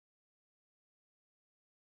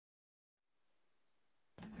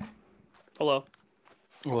Hello.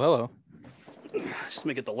 Well, hello. Just let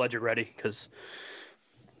me get the ledger ready because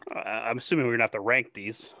I'm assuming we're gonna have to rank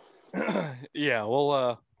these. Yeah,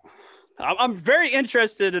 well, I'm very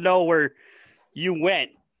interested to know where you went.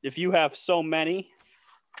 If you have so many,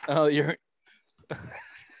 oh, you're.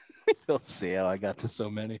 You'll see how I got to so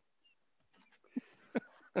many.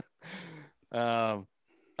 um,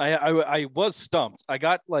 I was stumped. I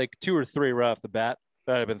got like 2 or 3 right off the bat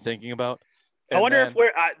that I've been thinking about. I wonder if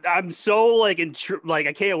I'm so like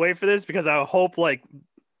I can't wait for this because I hope I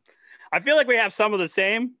feel like we have some of the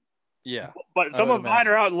same, Yeah, but I some would of mine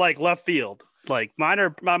imagine. are out in like left field. Like mine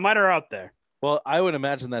are out there. Well, I would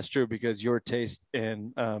imagine that's true because your taste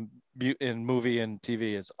in movie and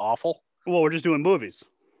TV is awful. Well, we're just doing movies.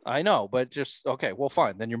 I know, but just okay. Well,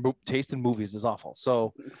 fine. Then your taste in movies is awful.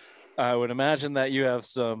 So I would imagine that you have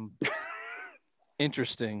some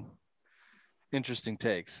interesting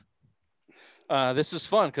takes. This is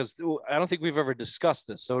fun because I don't think we've ever discussed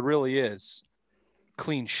this, so it really is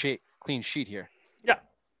clean sheet here. Yeah,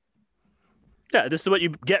 yeah. This is what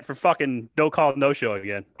you get for fucking no call, no show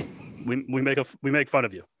again. We make fun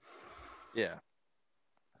of you. Yeah.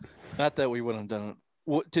 Not that we wouldn't have done it.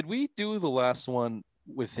 What, did we do the last one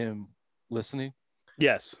with him listening?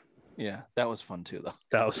 Yes, Yeah, that was fun too,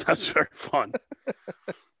 though. that's very fun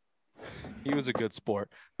He was a good sport.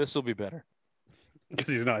 This will be better. because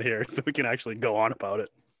he's not here, so we can actually go on about it.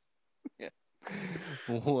 Yeah.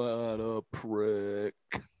 What a prick.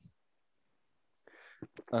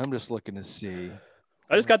 I'm just looking to see.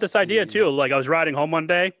 I just got this idea too. Like I was riding home one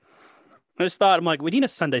day. I just thought, I'm like, we need a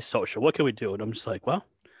Sunday social. What can we do? And I'm just like, well,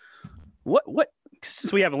 what?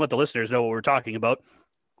 Since we haven't let the listeners know what we're talking about,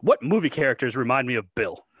 what movie characters remind me of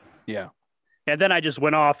Bill? Yeah. And then I just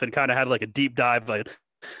went off and kind of had like a deep dive, like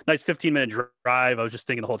nice 15-minute drive. I was just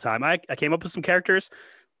thinking the whole time. I came up with some characters.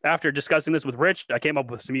 After discussing this with Rich, I came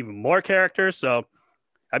up with some even more characters. So,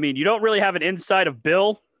 I mean, you don't really have an insight of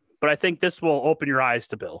Bill, but I think this will open your eyes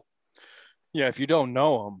to Bill. Yeah, if you don't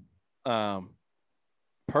know him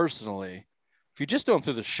personally, if you just know him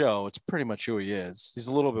through the show, it's pretty much who he is. He's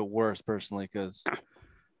a little bit worse personally because,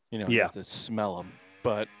 you have to smell him.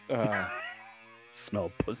 But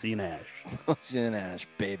smell pussy and ash. Pussy and ash,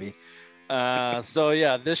 baby. So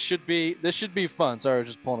yeah, this should be fun. Sorry, we're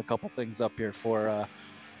just pulling a couple things up here for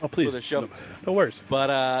please, for the show. No worries.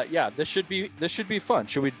 But yeah, this should be fun.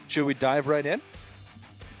 Should we dive right in?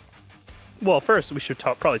 Well, first we should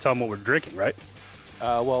probably tell them what we're drinking, right?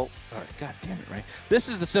 Well, all right. God damn it, right? This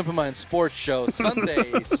is the Simple Mind Sports Show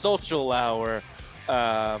Sunday social hour.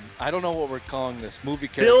 I don't know what we're calling this. Movie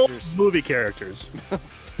characters. Bill movie characters.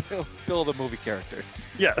 Bill the movie characters.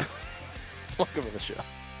 Yeah. Welcome to the show.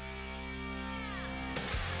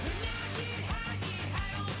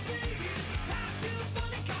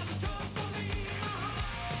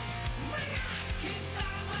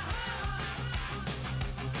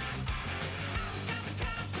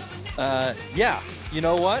 Yeah, you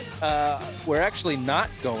know what? We're actually not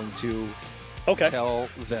going to tell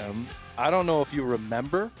them. I don't know if you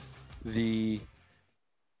remember the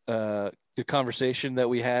conversation that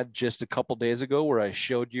we had just a couple days ago where I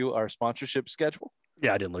showed you our sponsorship schedule.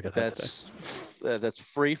 Yeah, I didn't look at that. That's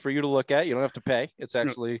free for you to look at. You don't have to pay. It's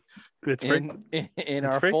actually in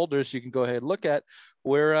our folders. You can go ahead and look at.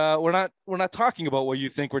 We're not talking about what you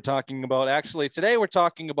think we're talking about. Actually, today we're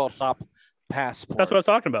talking about Hop Passport. That's what I was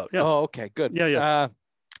talking about. Yeah. Oh, okay, good. Yeah.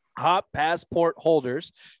 Hop Passport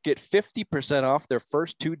holders get 50% off their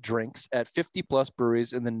first 2 drinks at 50 plus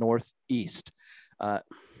breweries in the Northeast.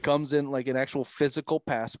 Comes in like an actual physical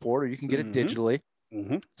passport, or you can get it digitally.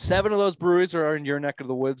 Mm-hmm. 7 of those breweries are in your neck of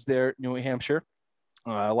the woods there, New Hampshire.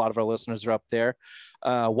 A lot of our listeners are up there.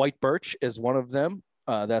 White Birch is one of them.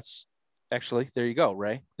 That's actually, there you go,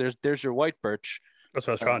 Ray. There's your White Birch. That's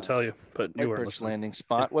what I was trying to tell you, but you weren't listening. Landing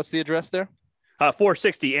spot. What's the address there?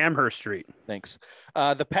 460 Amherst Street. Thanks.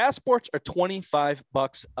 The passports are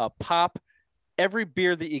 $25 a pop. Every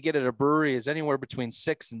beer that you get at a brewery is anywhere between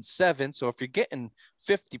 6 and 7. So if you're getting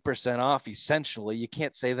 50% off, essentially, you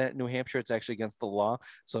can't say that in New Hampshire. It's actually against the law.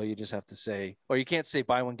 So you just have to say, or you can't say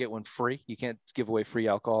buy one, get one free. You can't give away free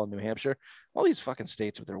alcohol in New Hampshire. All these fucking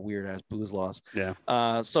states with their weird ass booze laws. Yeah.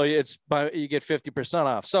 So you get 50%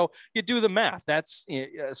 off. So you do the math. That's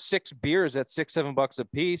 6 beers at $6-7 a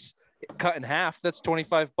piece. Cut in half. That's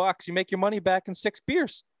 $25. You make your money back in 6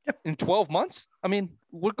 beers. In 12 months. I mean,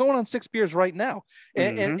 we're going on 6 beers right now.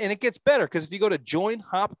 And it gets better because if you go to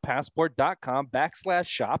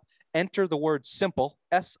joinhoppassport.com/shop, enter the word simple,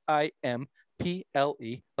 SIMPLE,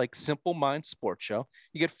 like Simple Mind Sports Show,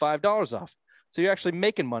 you get $5 off. So you're actually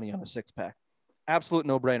making money on a 6-pack. Absolute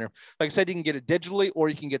no-brainer. Like I said, you can get it digitally or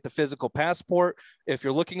you can get the physical passport. If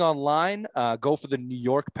you're looking online, go for the New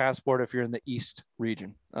York passport if you're in the East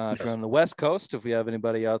region. If you're on the West Coast, if we have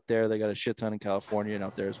anybody out there, they got a shit ton in California and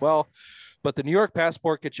out there as well. But the New York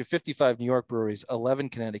passport gets you 55 New York breweries, 11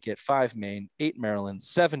 Connecticut, 5 Maine, 8 Maryland,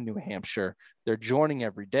 7 New Hampshire. They're joining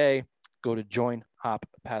every day. Go to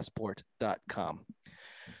joinhoppassport.com.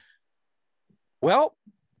 Well,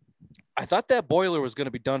 I thought that boiler was going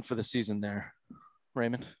to be done for the season there,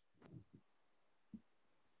 Raymond.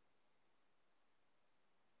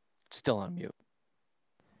 It's still on mute.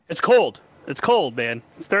 It's cold. It's cold, man.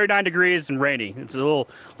 It's 39 degrees and rainy. It's a little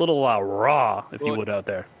raw, if you would, out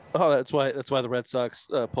there. Oh, that's why the Red Sox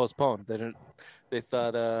postponed. They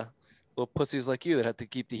thought little pussies like you that had to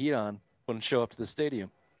keep the heat on wouldn't show up to the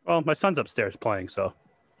stadium. Well, my son's upstairs playing, so.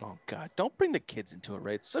 Oh God, don't bring the kids into it,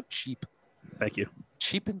 right? It's so cheap. Thank you.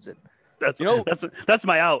 Cheapens it. That's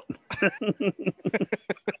my out.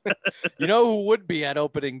 You know who would be at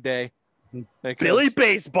opening day? Billy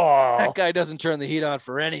Baseball. That guy doesn't turn the heat on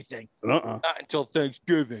for anything. Not until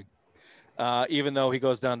Thanksgiving. Even though he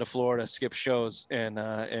goes down to Florida, skips shows, and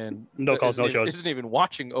no calls, no shows. Isn't even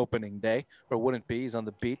watching opening day, or wouldn't be. He's on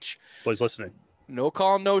the beach. Well, he's listening. No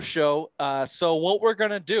call, no show. So what we're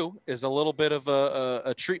gonna do is a little bit of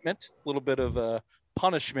a treatment, a little bit of a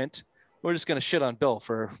punishment. We're just gonna shit on Bill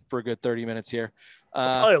for a good 30 minutes here.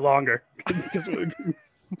 Probably longer.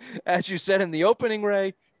 As you said in the opening,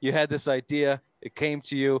 Ray, you had this idea. It came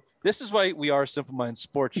to you. This is why we are a Simple Minds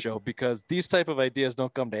Sports Show, because these type of ideas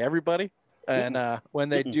don't come to everybody. And when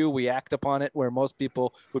they do, we act upon it, where most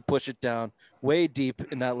people would push it down way deep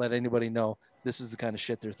and not let anybody know this is the kind of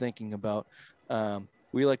shit they're thinking about.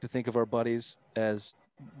 We like to think of our buddies as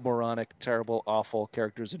moronic, terrible, awful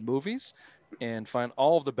characters in movies and find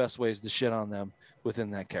all of the best ways to shit on them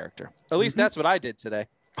within that character. At least that's what I did today.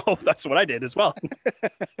 Oh, that's what I did as well.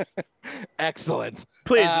 Excellent.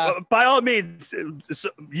 Please, by all means,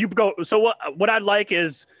 you go. So what I'd like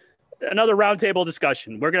is another roundtable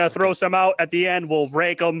discussion. We're going to throw some out at the end. We'll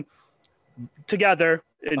rank them together,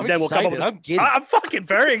 and then we'll come up with. I'm fucking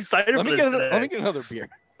very excited for this today. Let me get another beer.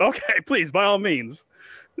 Okay, please, by all means.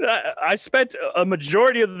 I spent a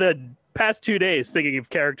majority of the past 2 days thinking of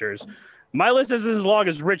characters. My list isn't as long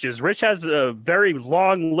as Rich's. Rich has a very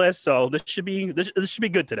long list, so this should be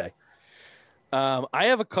good today. I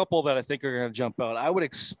have a couple that I think are going to jump out. I would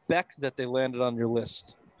expect that they landed on your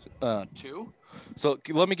list too. So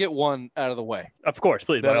let me get one out of the way. Of course,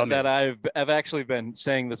 please. That I've actually been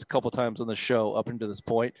saying this a couple times on the show up until this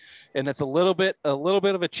point, and it's a little bit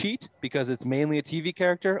of a cheat because it's mainly a TV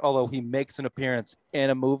character, although he makes an appearance in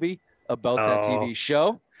a movie about that TV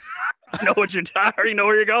show. I know what I already know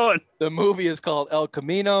where you're going. The movie is called El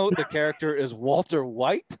Camino. The character is Walter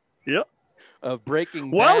White. Yep. Of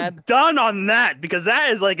Breaking Bad. Well done on that, because that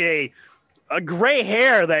is like a gray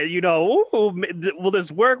hair that, will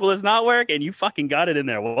this work? Will this not work? And you fucking got it in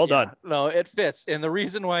there. Well done. No, it fits. And the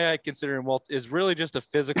reason why I consider him is really just a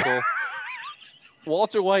physical.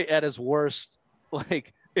 Walter White at his worst,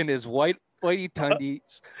 like in his whitey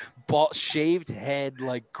tundies, shaved head,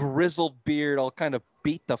 like grizzled beard, all kind of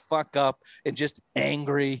beat the fuck up and just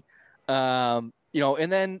angry. And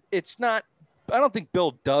then it's not, I don't think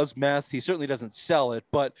Bill does meth. He certainly doesn't sell it,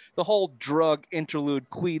 but the whole drug interlude,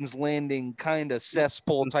 Queen's Landing kind of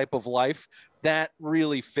cesspool type of life, that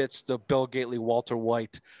really fits the Bill Gately, Walter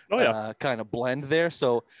White kind of blend there.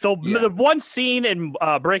 So the one scene in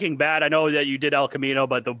Breaking Bad, I know that you did El Camino,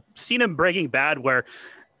 but the scene in Breaking Bad where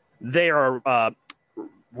they are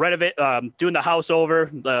doing the house over,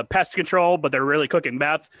 pest control, but they're really cooking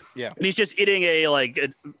meth. Yeah. And he's just eating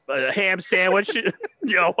a ham sandwich,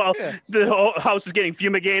 while the whole house is getting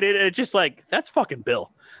fumigated. And it's just like, that's fucking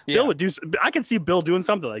Bill. Yeah. Bill would do. I can see Bill doing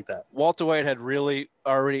something like that. Walter White had really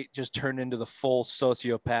already just turned into the full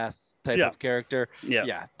sociopath type of character. Yeah.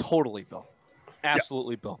 Yeah. Totally Bill.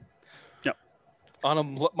 Absolutely Bill. On a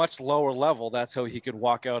much lower level, that's how he could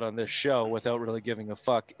walk out on this show without really giving a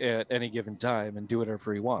fuck at any given time and do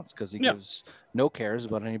whatever he wants, because he gives no cares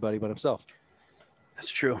about anybody but himself.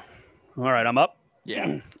 That's true. All right, I'm up.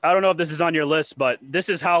 Yeah. I don't know if this is on your list, but this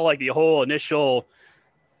is how the whole initial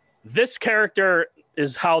 – this character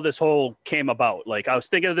is how this whole came about. Like, I was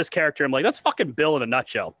thinking of this character. I'm like, that's fucking Bill in a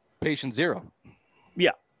nutshell. Patient Zero.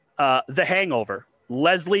 Yeah. The Hangover.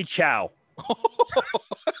 Leslie Chow.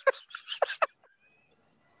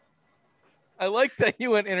 I like that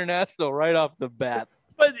you went international right off the bat.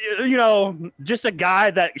 But, just a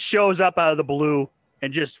guy that shows up out of the blue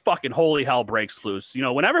and just fucking holy hell breaks loose. You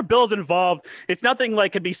know, whenever Bill's involved, it's nothing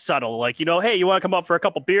like could be subtle. Like, you know, hey, you want to come up for a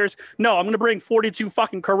couple beers? No, I'm going to bring 42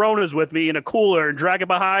 fucking Coronas with me in a cooler and drag it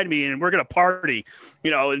behind me, and we're going to party,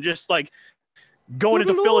 you know, and just like going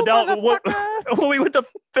into Philadelphia. When we went to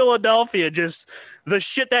Philadelphia, just the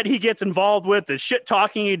shit that he gets involved with, the shit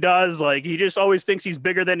talking he does, like he just always thinks he's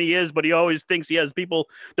bigger than he is, but he always thinks he has people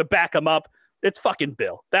to back him up. It's fucking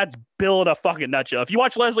Bill. That's Bill in a fucking nutshell. If you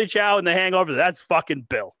watch Leslie Chow in The Hangover, that's fucking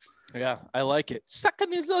Bill. Yeah, I like it.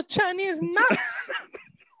 Sucking these little Chinese nuts.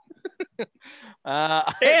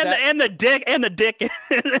 And the dick and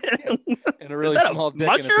a really small dick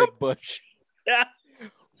mushroom? in a big bush. Yeah.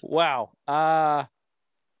 Wow.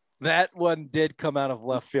 That one did come out of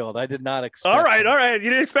left field. I did not expect. All right. You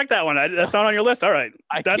didn't expect that one. That's not on your list. All right.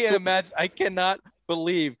 I can't imagine. I cannot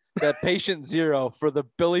believe that Patient Zero for the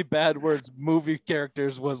Billy Bad Words movie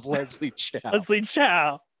characters was Leslie Chow. Leslie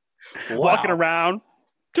Chow. Wow. Walking around.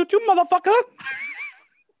 Toot motherfucker.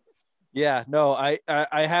 Yeah, no, I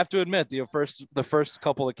have to admit the first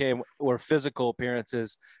couple that came were physical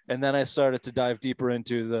appearances, and then I started to dive deeper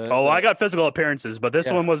into the. I got physical appearances, but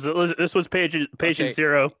this one was Patient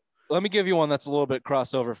Zero. Let me give you one that's a little bit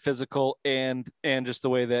crossover, physical and just the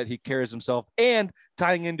way that he carries himself, and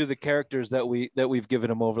tying into the characters that we've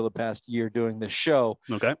given him over the past year doing this show.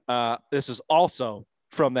 Okay. This is also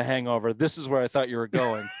from The Hangover. This is where I thought you were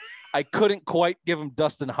going. I couldn't quite give him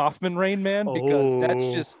Dustin Hoffman Rain Man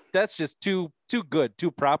because that's just too good,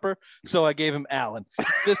 too proper. So I gave him Alan,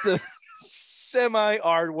 just a semi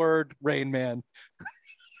R-word Rain Man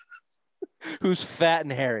who's fat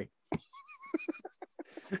and hairy.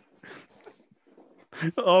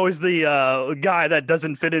 Always the guy that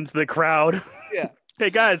doesn't fit into the crowd. Yeah.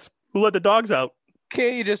 Hey guys, who let the dogs out?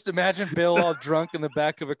 Can't you just imagine Bill all drunk in the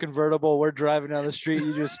back of a convertible? We're driving down the street.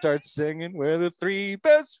 You just start singing. We're the three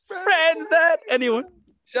best friends that anyone.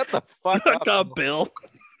 Shut the fuck up, Bill.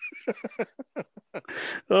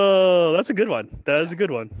 Oh, that's a good one. That is a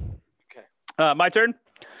good one. Okay. My turn.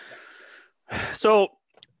 So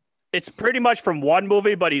it's pretty much from one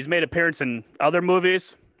movie, but he's made appearance in other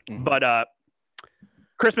movies. Mm-hmm. But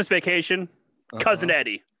Christmas Vacation, Cousin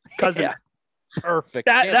Eddie. Yeah. Perfect.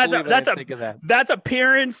 That's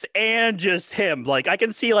appearance and just him. Like I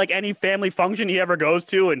can see like any family function he ever goes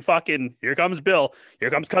to, and fucking here comes Bill, here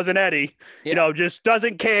comes Cousin Eddie. Yeah. You know, just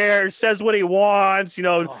doesn't care, says what he wants. You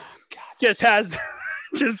know, just has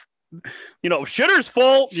just shitter's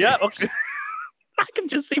full. Yeah, okay. I can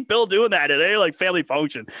just see Bill doing that at any like family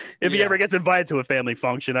function. If he ever gets invited to a family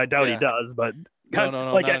function, I doubt he does. But no,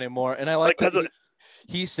 not anymore. And I like that.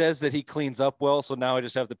 He says that he cleans up well, so now I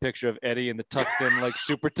just have the picture of Eddie in the tucked in like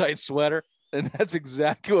super tight sweater, and that's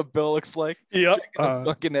exactly what Bill looks like. Yep,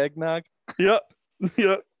 fucking eggnog. Yep.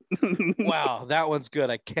 Wow, that one's good.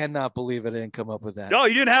 I cannot believe I didn't come up with that. Oh,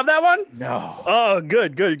 you didn't have that one? No. Oh,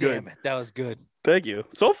 good. Damn it, that was good. Thank you.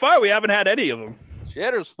 So far, we haven't had any of them.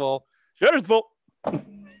 Shitter's full.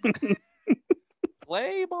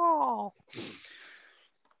 Play ball.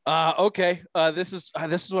 Okay. This is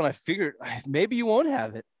when I figured maybe you won't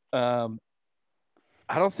have it. I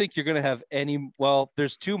don't think you're gonna have any. Well,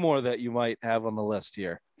 there's two more that you might have on the list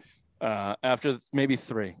here. After maybe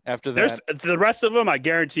three. After that, the rest of them, I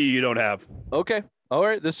guarantee you don't have. Okay. All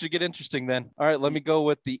right. This should get interesting then. All right. Let me go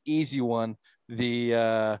with the easy one.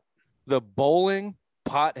 The bowling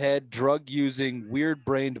pothead drug using weird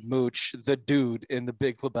brained mooch. The dude in The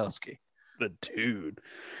Big Lebowski. The dude.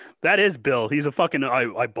 That is Bill. He's a fucking.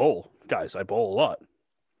 I bowl, guys. I bowl a lot.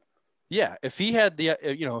 Yeah, if he had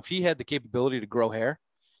the capability to grow hair,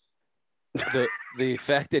 the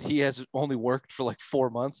fact that he has only worked for like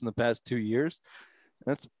 4 months in the past 2 years,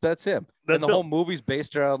 that's him. And the whole movie's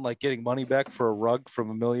based around like getting money back for a rug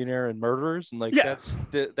from a millionaire and murderers, and like that's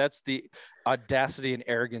the audacity and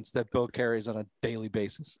arrogance that Bill carries on a daily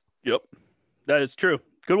basis. Yep, that is true.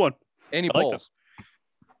 Good one. And he bowls.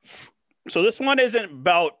 So this one isn't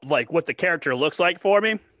about like what the character looks like for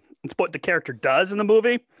me. It's what the character does in the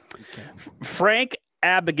movie. Okay. Frank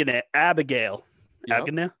Abagnale.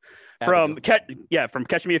 Yep. From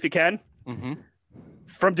Catch Me If You Can. Mm-hmm.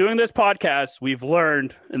 From doing this podcast, we've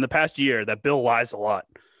learned in the past year that Bill lies a lot.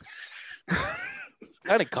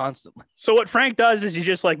 Kind of constantly. So what Frank does is he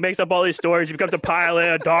just like makes up all these stories. He becomes a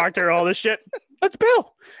pilot, a doctor, all this shit. That's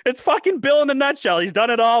Bill. It's fucking Bill in a nutshell. He's done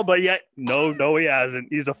it all, but yet no, he hasn't.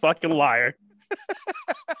 He's a fucking liar.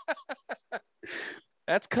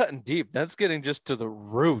 That's cutting deep. That's getting just to the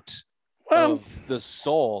root of the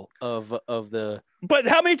soul of the. But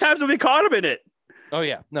how many times have we caught him in it? Oh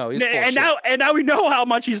yeah, no, he's full and of shit. Now we know how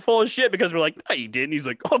much he's full of shit because we're like, no, you didn't. He's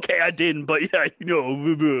like, okay, I didn't, but yeah, you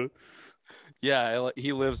know. Yeah,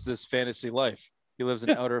 he lives this fantasy life. He lives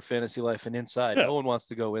an outer fantasy life, and inside, Yeah. no one wants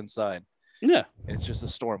to go inside. Yeah. It's just a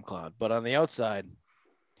storm cloud. But on the outside,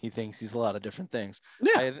 he thinks he's a lot of different things.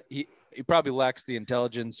 Yeah. He probably lacks the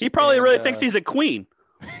intelligence. He probably and, really thinks he's a queen.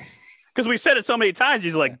 Because we've said it so many times.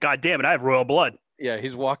 He's like, God damn it, I have royal blood. Yeah,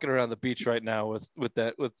 he's walking around the beach right now with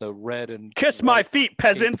the red and Kiss my feet,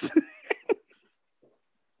 peasants.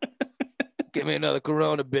 Give me another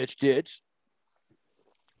Corona, bitch, ditch.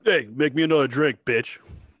 Hey, make me another drink, bitch.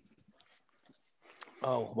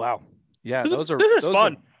 Oh wow, yeah, This those is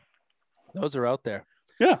fun. Those are out there.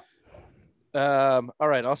 Yeah. All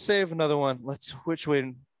right, I'll save another one. Which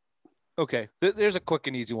way? Okay, there's a quick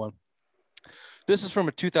and easy one. This is from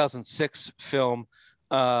a 2006 film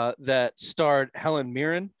that starred Helen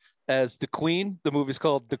Mirren as the Queen. The movie's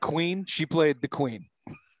called The Queen. She played the Queen.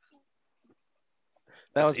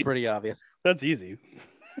 That was pretty obvious. That's easy.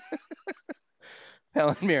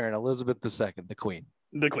 Helen Mirren, Elizabeth II, the Queen.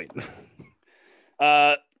 The queen.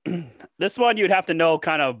 This one you'd have to know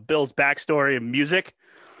kind of Bill's backstory and music.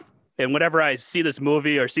 And whenever I see this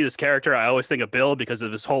movie or see this character, I always think of Bill because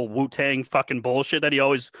of this whole Wu-Tang fucking bullshit that he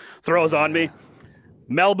always throws on me.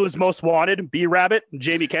 Malibu's Most Wanted, B-Rabbit,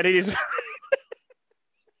 Jamie Kennedy's.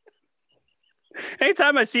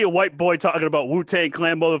 Anytime I see a white boy talking about Wu-Tang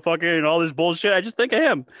Clan motherfucker and all this bullshit, I just think of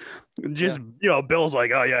him. Just, Bill's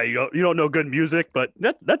like, oh yeah, you don't know good music, but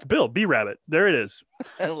that's Bill, B-Rabbit. There it is.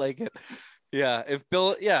 I like it. Yeah, if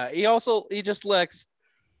Bill, he just lacks.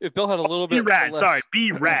 If Bill had a little bit B-Rad, less, sorry,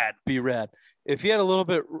 B-Rad. B-Rad. If he had a little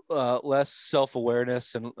bit less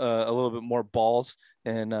self-awareness and a little bit more balls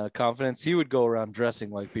and confidence, he would go around dressing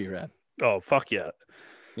like B-Rad. Oh, fuck yeah.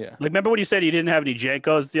 Yeah. Like, remember when you said he didn't have any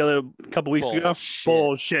Jankos the other couple weeks ago? Bullshit.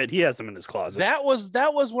 Bullshit. He has them in his closet. That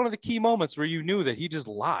was one of the key moments where you knew that he just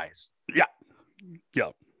lies. Yeah. Yeah.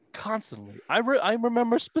 Constantly. I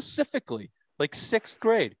remember specifically, like 6th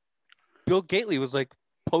grade, Bill Gately was like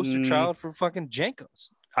poster child for fucking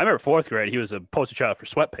Jankos. I remember 4th grade, he was a poster child for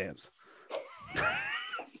sweatpants.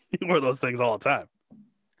 He wore those things all the time.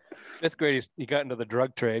 5th grade, he got into the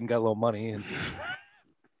drug trade and got a little money and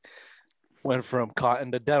went from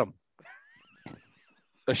cotton to denim.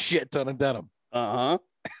 A shit ton of denim. Uh-huh.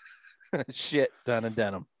 A shit ton of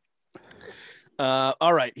denim.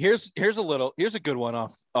 All right, here's a good one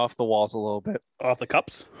off the walls a little bit. Off the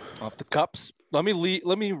cups? Off the cups. Let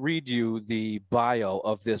me read you the bio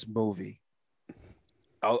of this movie.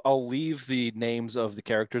 I'll leave the names of the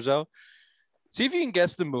characters out. See if you can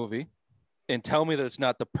guess the movie and tell me that it's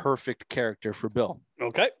not the perfect character for Bill.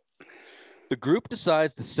 Okay. The group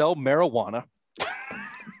decides to sell marijuana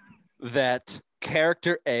that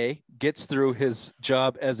character A gets through his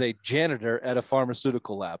job as a janitor at a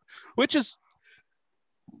pharmaceutical lab, which is,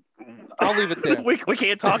 I'll leave it there. we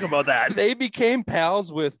can't talk about that. They became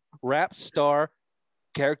pals with rap star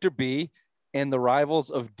character B and the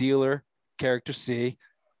rivals of dealer character C.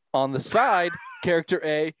 On the side, character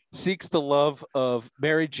A seeks the love of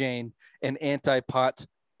Mary Jane, an anti-pot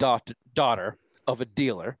daughter of a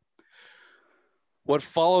dealer. What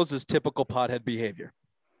follows is typical pothead behavior.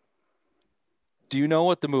 Do you know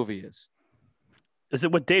what the movie is? Is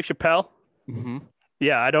it with Dave Chappelle? Mm-hmm.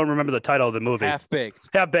 Yeah, I don't remember the title of the movie. Half-Baked.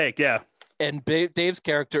 Half-Baked, yeah. And Dave's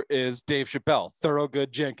character is Dave Chappelle,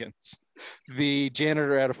 Thorogood Jenkins, the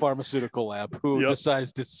janitor at a pharmaceutical lab who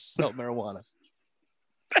decides to sell marijuana.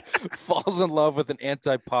 Falls in love with an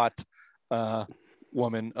anti-pot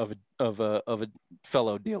woman of a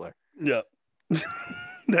fellow dealer. Yeah.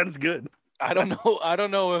 That's good. I don't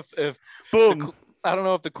know if Boom. I don't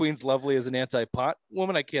know if the Queen's lovely as an anti-pot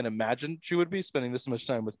woman. I can't imagine she would be spending this much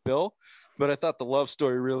time with Bill, but I thought the love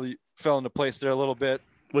story really fell into place there a little bit.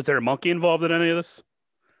 Was there a monkey involved in any of this?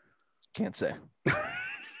 Can't say.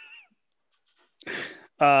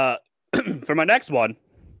 For my next one,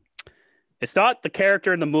 it's not the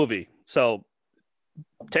character in the movie. So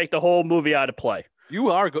take the whole movie out of play. You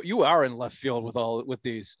are in left field with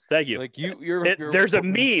these. Thank you. Like you're there's a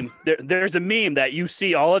meme. There's a meme that you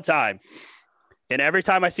see all the time. And every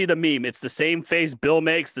time I see the meme, it's the same face Bill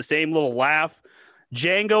makes, the same little laugh.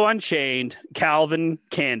 Django Unchained, Calvin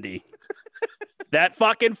Candy. That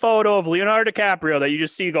fucking photo of Leonardo DiCaprio that you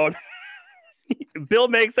just see going, Bill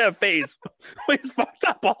makes that face. He's fucked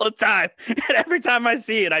up all the time. And every time I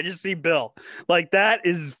see it, I just see Bill. Like, that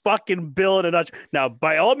is fucking Bill in a nutshell. Now,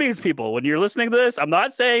 by all means, people, when you're listening to this, I'm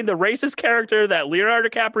not saying the racist character that Leonardo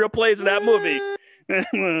DiCaprio plays in that movie.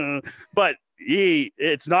 But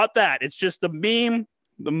it's not that. It's just the meme,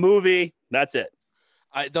 the movie. That's it.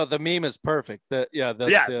 The meme is perfect.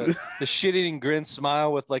 The shit-eating grin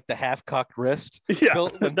smile with like the half-cocked wrist. Yeah,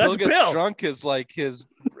 When Bill gets drunk, is like his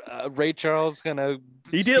Ray Charles kind of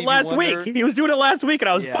He did it Stevie last Wonder. week. He was doing it last week, and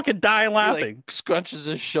I was Yeah. fucking dying He, laughing. like, scrunches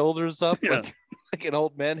his shoulders up Yeah. like an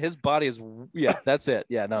old man. His body is that's it.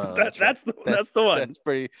 Yeah, no, that's right. that's the one. That's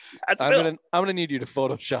pretty. That's I'm Bill. gonna need you to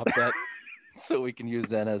Photoshop that so we can use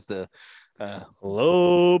that as the.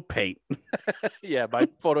 Low paint. Yeah, by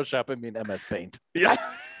Photoshop I mean MS Paint. Yeah.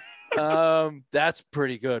 That's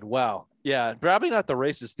pretty good. Wow. Yeah, probably not the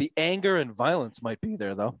racist. The anger and violence might be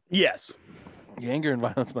there though. Yes. The anger and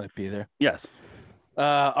violence might be there. Yes.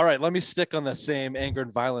 All right, let me stick on the same anger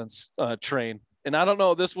and violence train. And I don't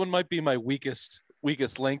know, this one might be my weakest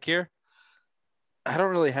link here. I don't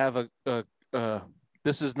really have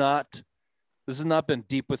this has not been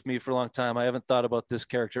deep with me for a long time. I haven't thought about this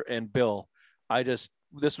character and Bill.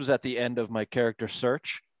 This was at the end of my character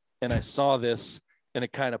search, and I saw this and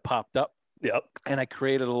it kind of popped up. Yep. And I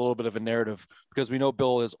created a little bit of a narrative because we know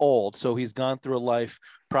Bill is old. So he's gone through a life,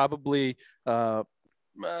 probably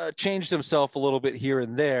changed himself a little bit here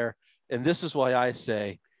and there. And this is why I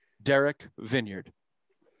say Derek Vineyard.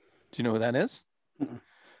 Do you know who that is? Mm-mm.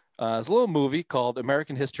 It's a little movie called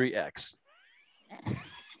American History X.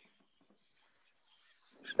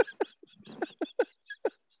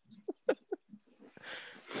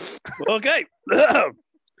 Okay.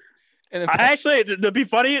 And I actually,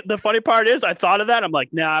 the funny part is, I thought of that. I'm like,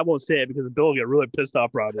 nah, I won't say it because Bill will get really pissed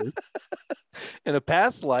off probably. in a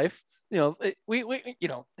past life, we if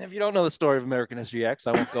you don't know the story of American History X,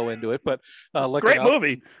 I won't go into it, but look Great it up.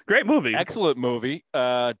 movie. Great movie. Excellent movie.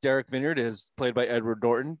 Derek Vineyard is played by Edward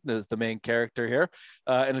Norton, is the main character here.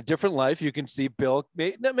 In a different life, you can see Bill,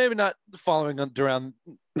 maybe not following around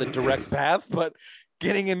the direct path, but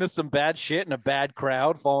getting into some bad shit in a bad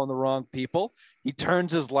crowd, following the wrong people. He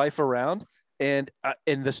turns his life around. And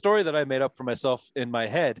in the story that I made up for myself in my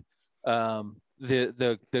head,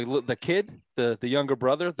 the kid, the younger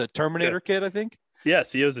brother, the Terminator kid, I think.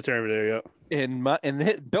 Yes, he is the Terminator. Yeah. In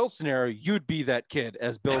Bill's scenario, you'd be that kid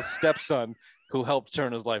as Bill's stepson who helped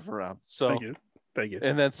turn his life around. So Thank you.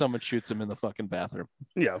 And then someone shoots him in the fucking bathroom.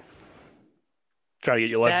 Yeah. Try to get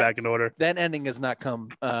your life back in order. That ending has not come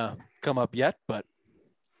up yet, but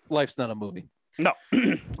life's not a movie. No.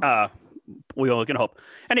 We all can hope.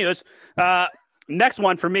 Anyways, next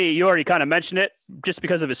one for me, you already kind of mentioned it, just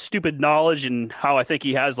because of his stupid knowledge and how I think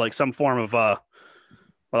he has like some form of a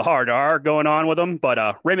hard R going on with him.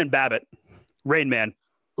 But Raymond Babbitt, Rain Man.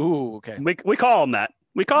 Ooh, okay. We call him that.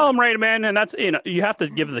 We call him Rain Man, and that's, you have to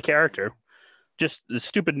give the character just the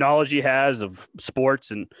stupid knowledge he has of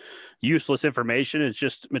sports and useless information.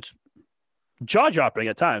 It's jaw dropping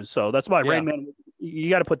at times. So that's why Rain Man, you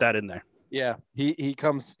got to put that in there. Yeah, he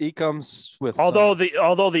comes with although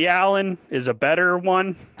the Allen is a better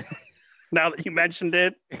one. Now that you mentioned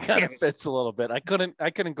it, it kind of fits a little bit. I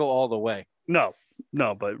couldn't go all the way. No,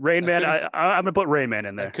 but Rain Man, I'm gonna put Rain Man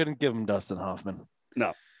in there. I couldn't give him Dustin Hoffman.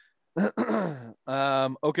 No.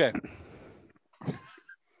 Okay.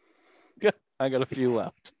 I got a few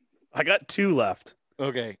left. I got 2 left.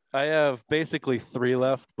 Okay, I have basically 3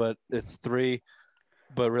 left, but it's 3,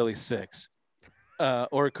 but really 6.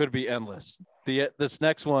 Or it could be endless. This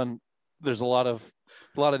next one, there's a lot of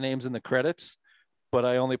names in the credits, but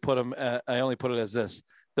I only put it as this.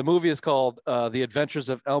 The movie is called The Adventures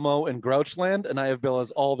of Elmo in Grouchland, and I have Bill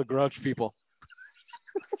as all the Grouch people.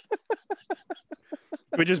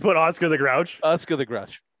 We just put Oscar the Grouch. Oscar the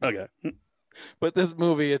Grouch. Okay. But this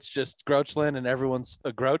movie, it's just Grouchland, and everyone's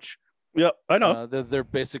a Grouch. Yep, I know. They're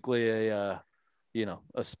basically a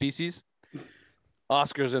species.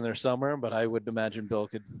 Oscar's in there somewhere, but I would imagine Bill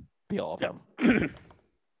could be all of them.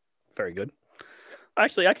 Very good.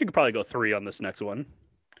 Actually, I could probably go 3 on this next one.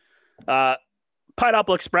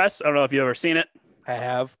 Pineapple Express. I don't know if you've ever seen it. I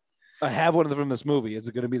have one of them from this movie. Is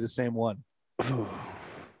it going to be the same one?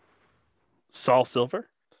 Saul Silver?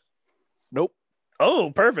 Nope.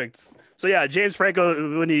 Oh, perfect. So yeah, James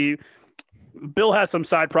Franco, Bill has some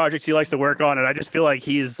side projects he likes to work on, and I just feel like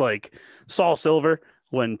he's like Saul Silver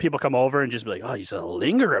when people come over and just be like, oh, he's a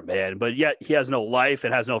lingerer, man. But yet he has no life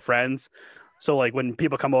and has no friends. So like when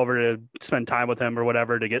people come over to spend time with him or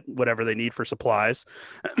whatever to get whatever they need for supplies,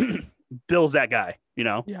 Bill's that guy,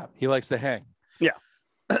 Yeah, he likes to hang. Yeah.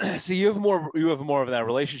 See, you have more of that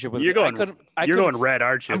relationship with you're me. Going red,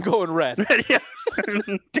 aren't you? I'm going red. Yeah.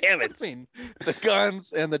 Damn it. I mean, the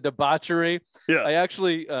guns and the debauchery. Yeah. I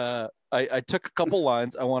actually I took a couple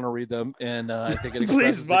lines. I want to read them, and I think it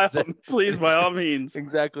expresses please, by all means,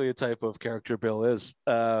 exactly the type of character Bill is.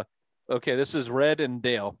 Okay, this is Red and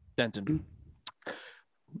Dale Denton.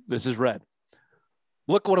 This is Red.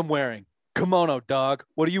 Look what I'm wearing. Kimono, dog.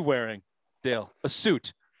 What are you wearing? Dale. A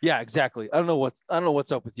suit. Yeah, exactly. I don't know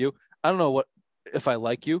what's up with you. I don't know if I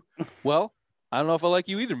like you. Well, I don't know if I like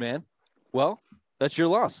you either, man. Well, That's your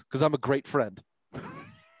loss because I'm a great friend.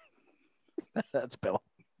 That's Bill.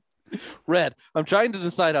 Red, I'm trying to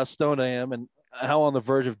decide how stoned I am and how on the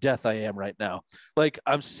verge of death I am right now. Like,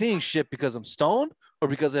 I'm seeing shit because I'm stoned or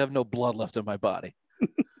because I have no blood left in my body.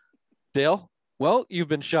 Dale, well, you've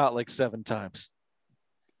been shot like 7 times.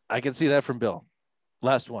 I can see that from Bill.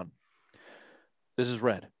 Last one. This is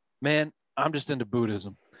Red. Man, I'm just into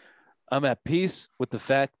Buddhism. I'm at peace with the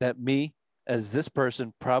fact that me, as this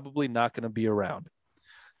person, probably not going to be around.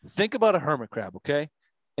 Think about a hermit crab, okay?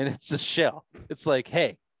 And it's a shell. It's like,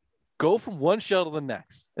 hey, go from one shell to the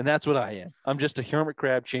next. And that's what I am. I'm just a hermit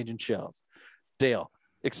crab changing shells. Dale,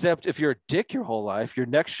 except if you're a dick your whole life, your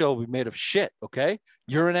next shell will be made of shit, okay?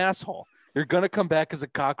 You're an asshole. You're going to come back as a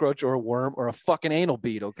cockroach or a worm or a fucking anal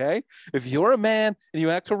bead, okay? If you're a man and you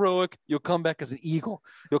act heroic, you'll come back as an eagle.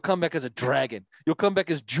 You'll come back as a dragon. You'll come back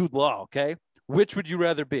as Jude Law, okay? Which would you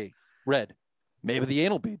rather be? Red, maybe the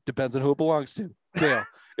anal bead. Depends on who it belongs to. Dale,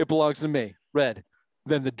 it belongs to me. Red,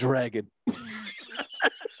 then the dragon.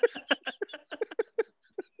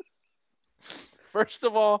 First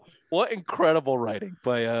of all, what incredible writing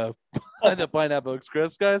by the Pineapple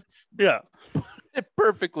Express guys. Yeah. It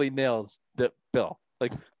perfectly nails the Bill,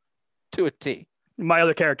 like to a T. My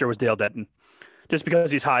other character was Dale Denton, just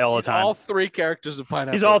because he's high all the time. All 3 characters of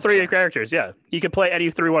Pineapple. He's all 3 Express. characters. Yeah, he could play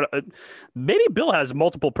any 3. Maybe Bill has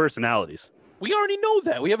multiple personalities. We already know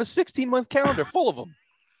that. We have a 16-month calendar full of them.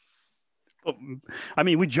 I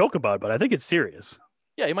mean, we joke about it, but I think it's serious.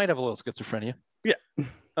 Yeah, you might have a little schizophrenia. Yeah.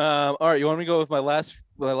 All right, you want me to go with my last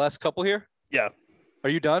couple here? Yeah. Are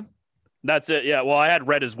you done? That's it. Yeah. Well, I had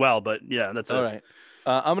Red as well, but yeah, that's it. All right.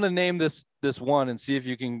 I'm gonna name this one and see if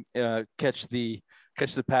you can catch the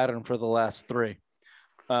pattern for the last 3.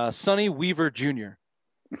 Sonny Weaver Jr.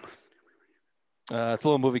 It's a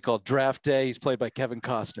little movie called Draft Day. He's played by Kevin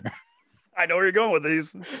Costner. I know where you're going with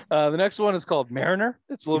these. The next one is called Mariner.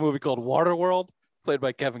 It's a little movie called Waterworld, played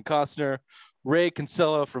by Kevin Costner. Ray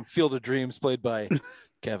Kinsella from Field of Dreams, played by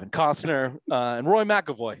Kevin Costner. And Roy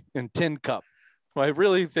McAvoy in Tin Cup, who I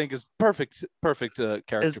really think is perfect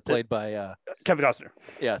character, played by Kevin Costner.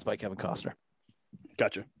 Yeah, it's by Kevin Costner.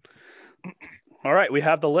 Gotcha. All right, we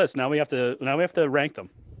have the list. Now we have to rank them.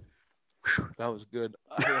 Whew, that was good.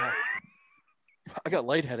 I got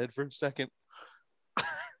lightheaded for a second.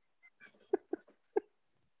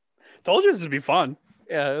 Told you this would be fun.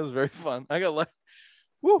 Yeah, it was very fun. I got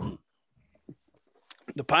woo.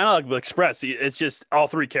 The Pineapple Express, it's just all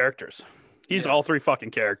 3 characters. He's all 3 fucking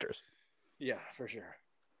characters. Yeah, for sure.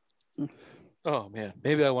 Oh, man.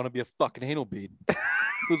 Maybe I want to be a fucking anal bead.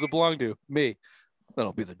 Who's it belong to? Me. Then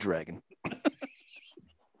I'll be the dragon.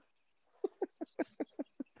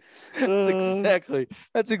 That's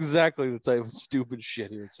exactly the type of stupid shit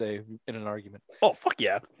he would say in an argument. Oh, fuck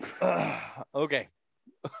yeah. Okay.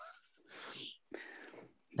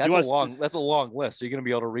 That's a long list. Are you going to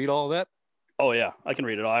be able to read all of that? Oh yeah, I can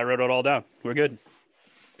read it all. I wrote it all down. We're good.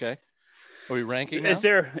 Okay. Are we ranking now? Is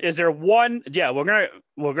there one? Yeah, we're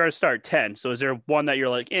gonna start 10. So is there one that you're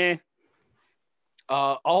like, eh?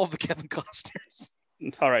 All of the Kevin Costners.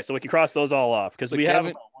 All right, so we can cross those all off because we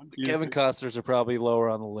have Kevin Costners are probably lower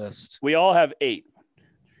on the list. We all have 8.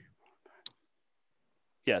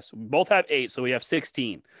 Yes, we both have 8, so we have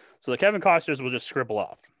 16. So the Kevin Costners will just scribble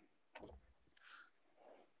off.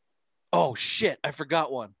 Oh shit! I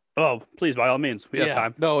forgot one. Oh, please, by all means, we have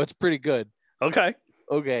time. No, it's pretty good. Okay.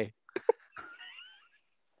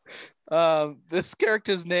 This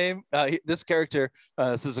character's name. This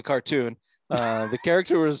is a cartoon. The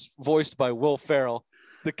character was voiced by Will Ferrell.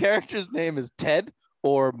 The character's name is Ted,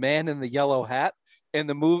 or Man in the Yellow Hat.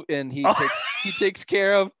 And he takes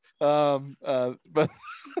care of but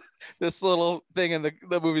this little thing in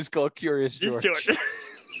the movie's called Curious George.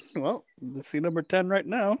 Well, let's see number 10 right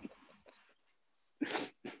now.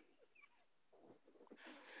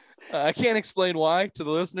 I can't explain why to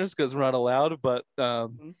the listeners because we're not allowed, but that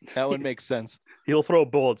would make sense. He'll throw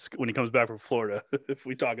bullets when he comes back from Florida if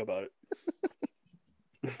we talk about it.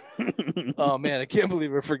 Oh, man, I can't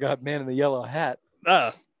believe I forgot Man in the Yellow Hat.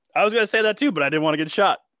 I was going to say that too, but I didn't want to get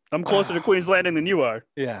shot. I'm closer to Queen's Landing than you are.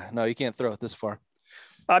 Yeah, no, you can't throw it this far.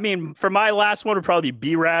 I mean, for my last one would probably be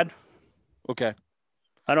B-Rad. Okay.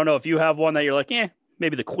 I don't know if you have one that you're like,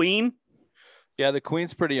 maybe the Queen. Yeah, the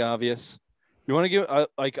Queen's pretty obvious. You want to give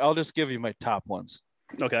I'll just give you my top ones.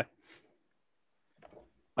 Okay.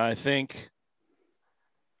 I think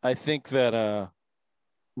that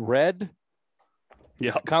Red,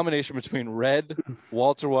 yeah, combination between Red,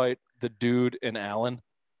 Walter White, the Dude, and Alan.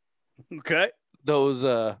 Okay. Those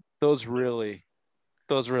really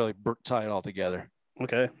tie it all together.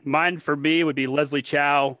 Okay. Mine for me would be Leslie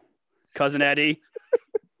Chow, Cousin Eddie.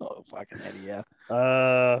 Oh, fucking Eddie, yeah.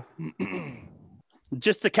 Uh,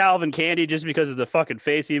 just the Calvin Candy, just because of the fucking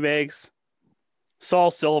face he makes.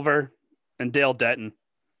 Saul Silver and Dale Denton.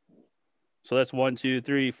 So that's 1, 2,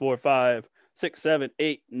 3, 4, 5, 6, 7,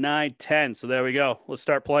 8, 9, 10. So there we go. Let's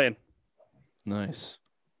start playing. Nice.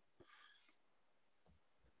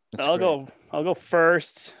 I'll go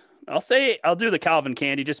first. I'll do the Calvin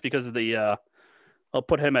Candy just because of the I'll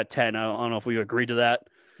put him at 10. I don't know if we agree to that.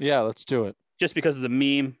 Yeah, let's do it. Just because of the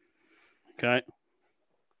meme. Okay.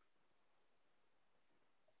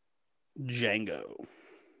 Django.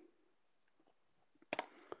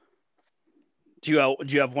 Do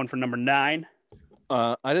you have one for number 9?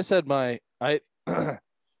 I just had my I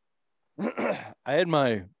had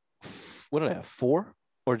my what did I have, 4?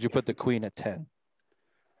 Or did you put the queen at 10?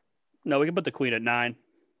 No, we can put the queen at 9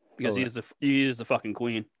 because he is the fucking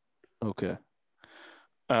queen. Okay.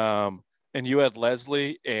 And you had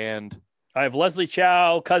Leslie and I have Leslie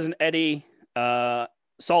Chow, Cousin Eddie,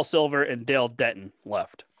 Saul Silver, and Dale Denton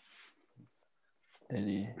left.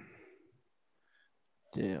 Eddie,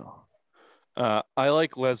 Dale. I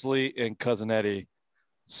like Leslie and Cousin Eddie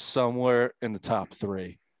somewhere in the top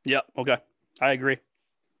 3. Yep. Okay. I agree.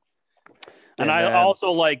 And And I then-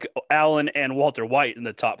 also like Alan and Walter White in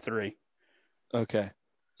the top 3. Okay.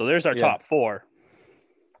 So there's our Yeah. top 4.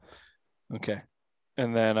 Okay.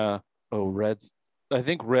 And then Reds. I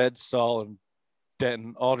think Red, Saul, and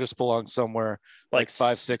Denton all just belong somewhere like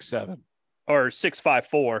 5, 6, 7. Or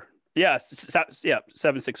 654. Yeah.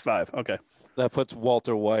 765. Okay. That puts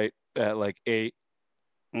Walter White at like 8.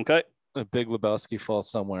 Okay. A Big Lebowski falls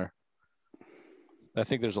somewhere. I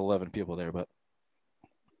think there's 11 people there, but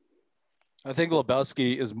I think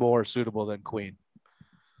Lebowski is more suitable than Queen.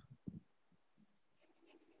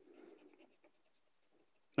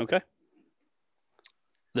 Okay.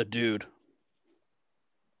 The dude.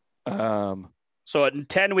 So at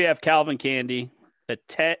 10 we have Calvin Candy.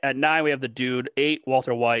 At 9 we have the dude. 8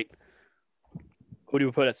 Walter White. Who do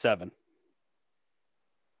we put at 7?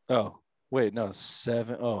 Oh, wait, no,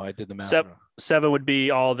 7. Oh, I did the math. Sep- wrong. 7 would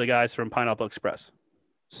be all the guys from Pineapple Express.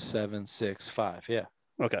 7, 6, 5. Yeah.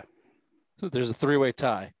 Okay. So there's a 3-way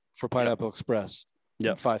tie for Pineapple Express.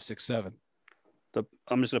 Yep. 5, 6, 7.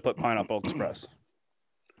 I'm just gonna put Pineapple Express.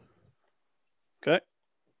 Okay.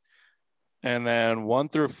 And then 1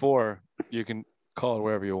 through 4, you can call it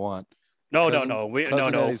wherever you want. No.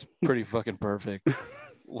 Cousin Eddie's pretty fucking perfect.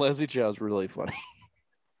 Leslie Chow's really funny.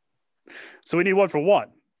 So we need one for 1.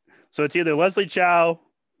 So it's either Leslie Chow.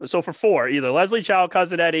 So for 4, either Leslie Chow,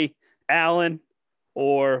 Cousin Eddie, Alan,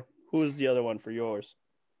 or who's the other one for yours?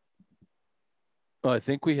 Oh, I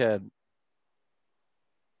think we had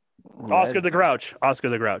Oscar Red. the Grouch. Oscar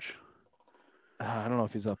the Grouch. I don't know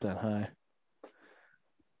if he's up that high.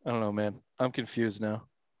 I don't know, man. I'm confused now.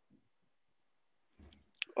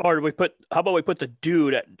 Or how about we put the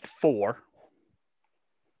dude at 4?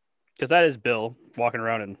 Because that is Bill walking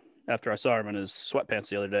around and after I saw him in his sweatpants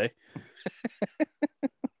the other day.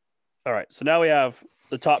 All right. So now we have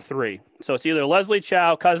the top 3. So it's either Leslie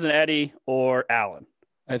Chow, Cousin Eddie, or Alan.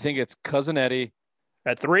 I think it's Cousin Eddie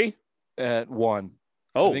At 3? at 1.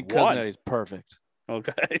 Oh, I think 1. Cousin Eddie's perfect.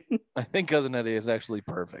 Okay. I think Cousin Eddie is actually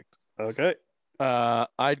perfect. Okay.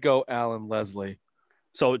 I'd go Alan, Leslie.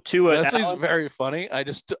 So 2 at Leslie's Alan. very funny.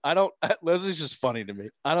 Leslie's just funny to me.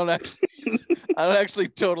 I don't actually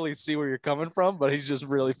totally see where you're coming from, but he's just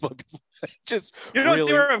really fucking just You don't really,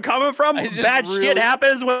 see where I'm coming from? I just Bad shit really-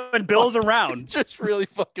 happens when Bill's around. just really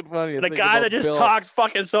fucking funny. to The think guy about that just Bill talks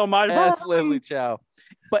fucking so much. as Leslie Chow.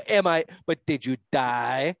 But did you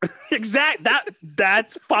die?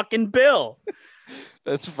 That's fucking Bill.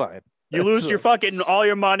 That's fine. You lose your fucking all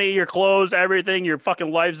your money, your clothes, everything. Your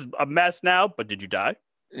fucking life's a mess now. But did you die?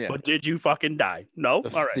 Yeah. But did you fucking die? No.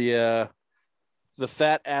 All right. The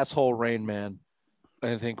fat asshole Rain Man,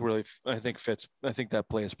 I think fits. I think that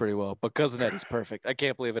plays pretty well. But Cousin Eddie's perfect. I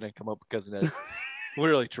can't believe it didn't come up with Cousin Eddie.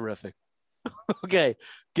 Really terrific. Okay,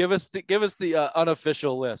 give us the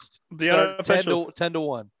unofficial list. The Start unofficial. 10 to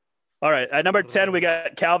 1. All right. At number 10, we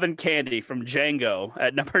got Calvin Candy from Django.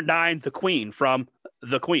 At number 9, The Queen from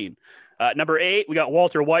The Queen. Number 8, we got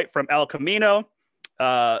Walter White from El Camino.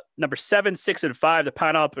 Number 7, 6, and 5, the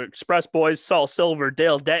Pineapple Express Boys, Saul Silver,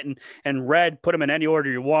 Dale Denton, and Red. Put them in any order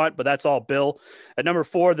you want, but that's all Bill. At number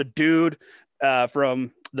 4, the dude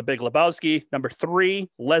from The Big Lebowski. Number 3,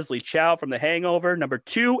 Leslie Chow from The Hangover. Number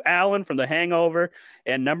 2, Alan from The Hangover.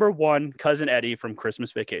 And number 1, Cousin Eddie from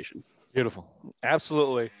Christmas Vacation. Beautiful.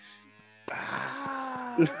 Absolutely.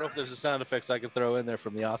 I don't know if there's a sound effects I could throw in there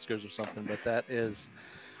from the Oscars or something, but that is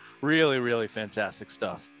really, really fantastic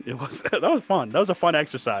stuff. That was fun. That was a fun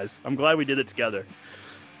exercise. I'm glad we did it together.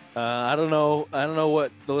 I don't know. I don't know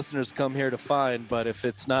what the listeners come here to find, but if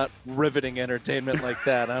it's not riveting entertainment like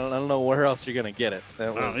that, I don't know where else you're gonna get it. I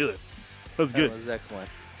don't either. That was good. That was excellent.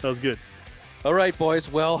 That was good. All right,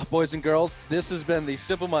 boys. Well, boys and girls, this has been the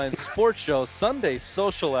Simple Minds Sports Show Sunday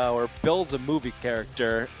Social Hour. Bill's a movie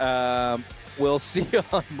character. We'll see you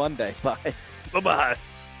on Monday. Bye. Bye-bye.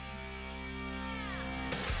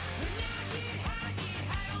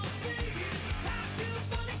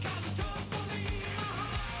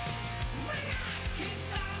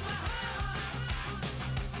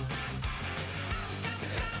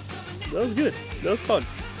 That was good. That was fun.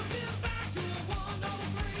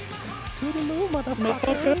 Toodaloo,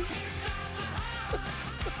 motherfuckers.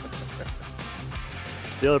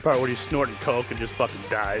 The other part where he's snorting coke and just fucking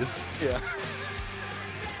dies. Yeah.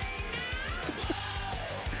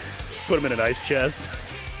 Put him in an ice chest.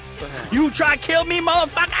 You try to kill me,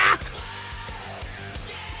 motherfucker!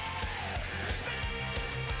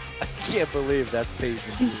 I can't believe that's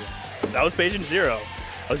Patient Zero. That was Patient Zero.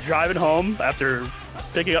 I was driving home after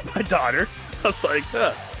picking up my daughter. I was like,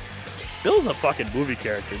 Bill's a fucking movie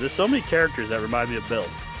character. There's so many characters that remind me of Bill.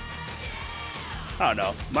 I don't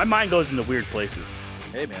know. My mind goes into weird places.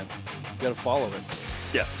 Hey, man. You gotta follow it.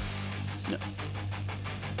 Yeah.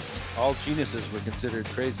 All geniuses were considered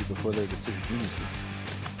crazy before they were considered geniuses.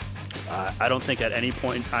 I don't think at any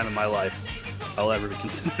point in time in my life I'll ever be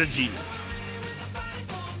considered a genius.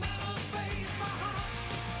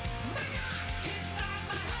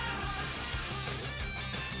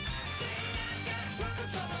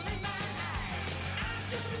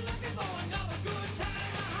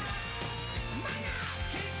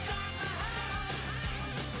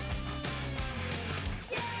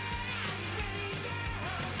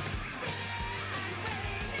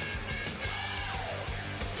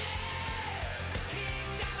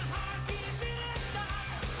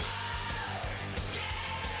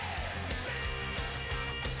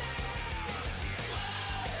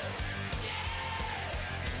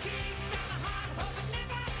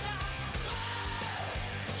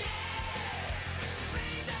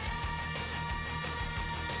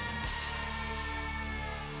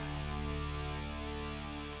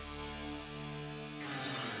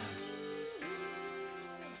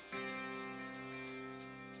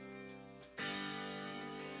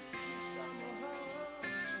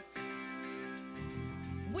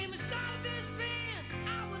 When we started this band,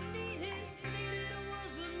 I was needed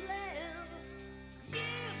was a laugh.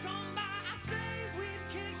 Years gone by, I say we've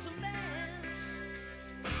kicked some ass.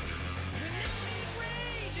 When I made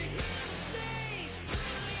rage, you hit the stage,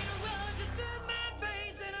 trying to run you through my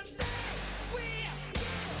veins, and I say we're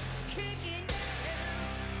still kicking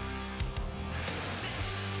ass.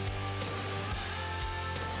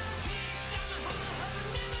 Kicks down the hall, hope it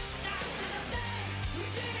never stops, and I say we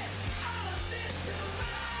did all of this to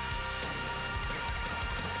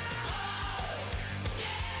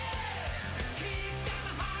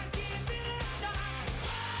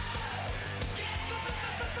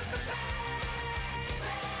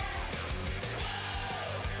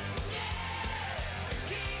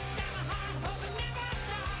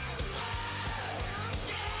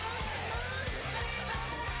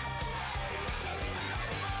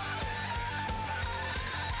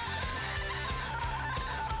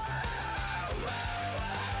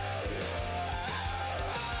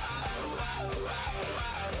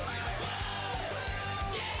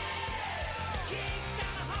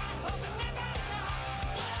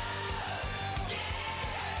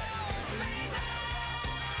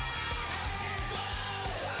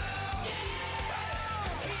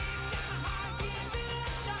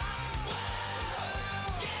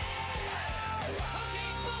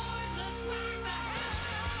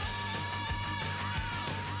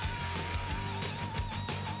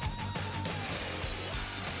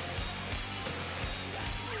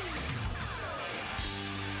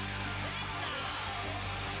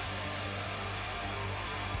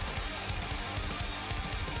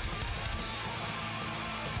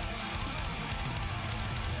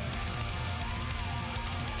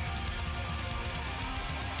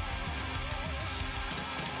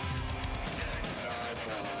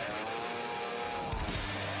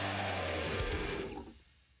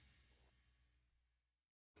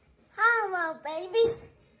Hello, babies.